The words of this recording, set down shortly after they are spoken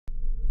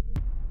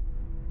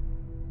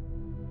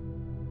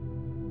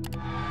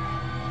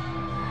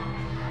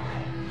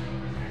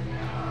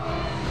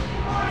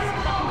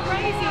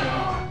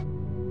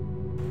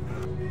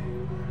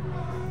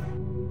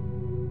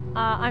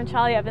I'm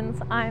Charli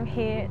Evans. I'm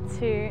here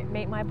to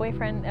meet my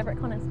boyfriend Everett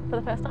Connors for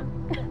the first time.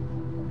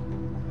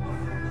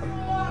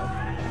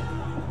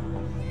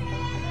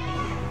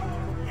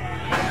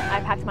 I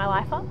packed my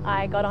life up,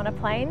 I got on a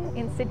plane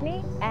in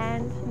Sydney,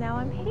 and now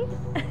I'm here.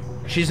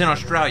 She's in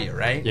Australia,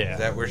 right? Yeah. Is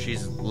that where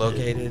she's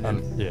located?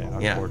 Yeah,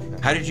 unfortunately.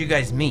 How did you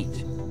guys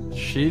meet?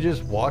 She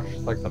just watched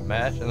like the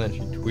match and then she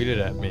tweeted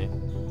at me,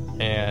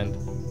 and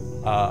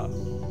I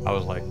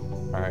was like,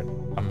 all right,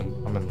 I'm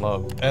in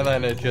love. And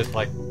then it just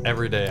like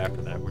every day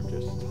after that we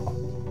just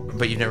talked.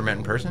 But you've never met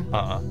in person?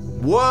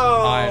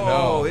 Whoa! I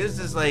know. This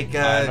is like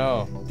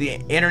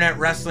the internet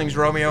wrestling's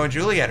Romeo and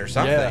Juliet or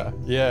something. Yeah,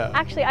 yeah.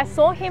 Actually, I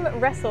saw him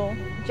wrestle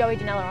Joey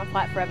Janela on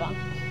Fight Forever,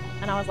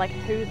 and I was like,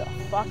 who the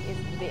fuck is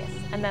this?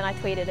 And then I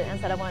tweeted it and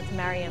said I wanted to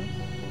marry him,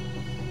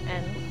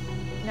 and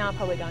now I'm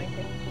probably going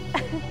to.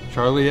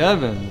 Charli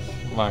Evans,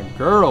 my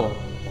girl.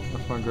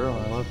 That's my girl.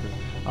 I love her.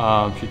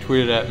 She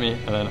tweeted at me,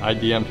 and then I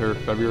DM'd her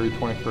February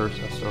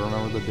 21st. I still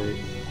remember the date,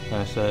 and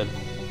I said,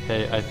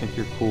 "Hey, I think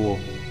you're cool.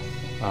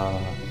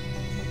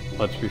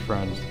 Let's be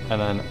friends." And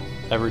then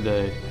every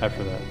day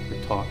after that, we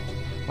talked.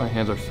 My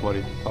hands are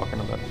sweaty talking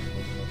about it.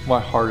 My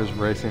heart is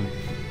racing.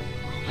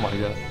 Oh my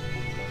God.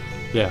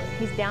 Yeah.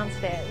 He's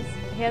downstairs.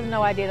 He has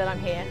no idea that I'm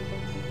here.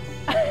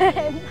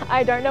 And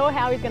I don't know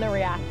how he's going to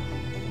react,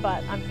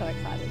 but I'm so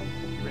excited.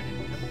 You ready to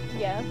go?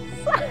 Yes.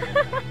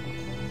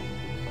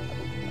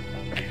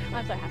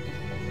 I'm so happy.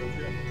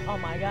 Oh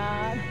my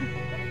God.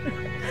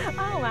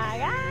 Oh my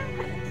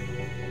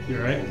God. You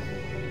ready?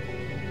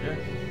 Yeah.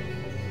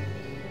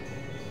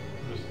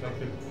 Just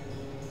thinking.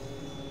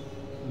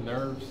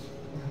 Nerves.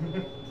 It's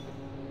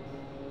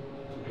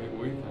a big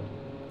weekend.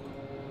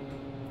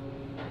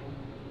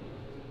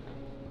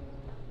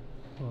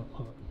 Hold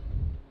on.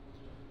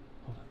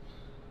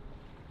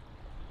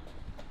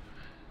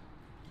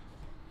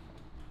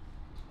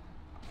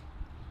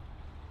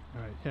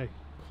 All right, hey.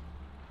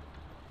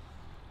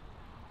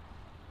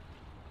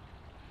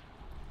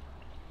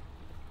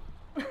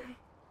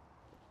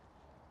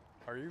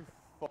 Are you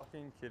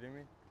fucking kidding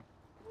me?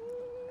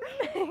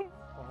 Oh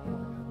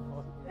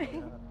my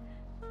God.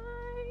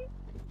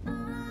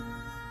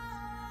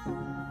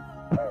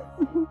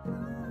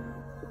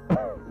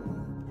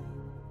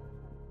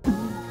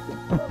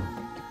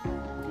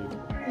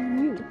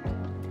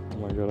 Oh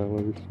my God, I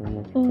love you so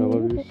much. I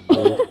love you so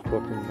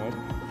fucking much.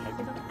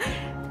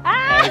 I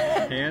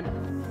can't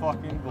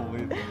fucking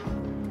believe it.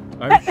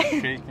 I'm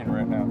shaking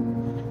right now.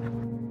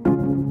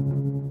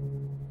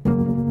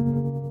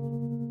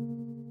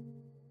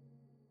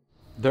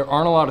 There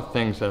aren't a lot of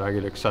things that I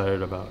get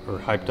excited about or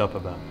hyped up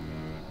about,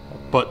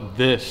 but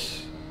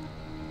this,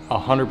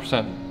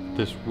 100%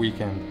 this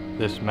weekend,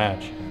 this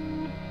match,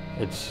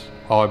 it's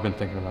all I've been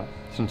thinking about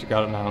since it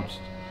got announced.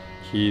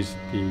 He's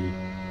the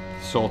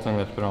sole thing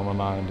that's been on my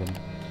mind, and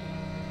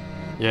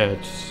yeah,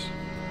 it's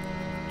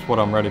what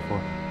I'm ready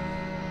for.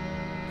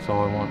 That's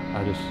all I want.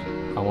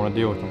 I want to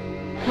deal with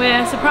him.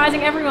 We're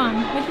surprising everyone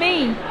with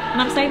me,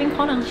 and I'm saving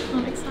Connor.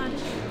 I'm excited.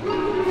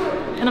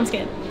 And I'm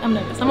scared. I'm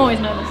nervous. I'm always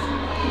nervous.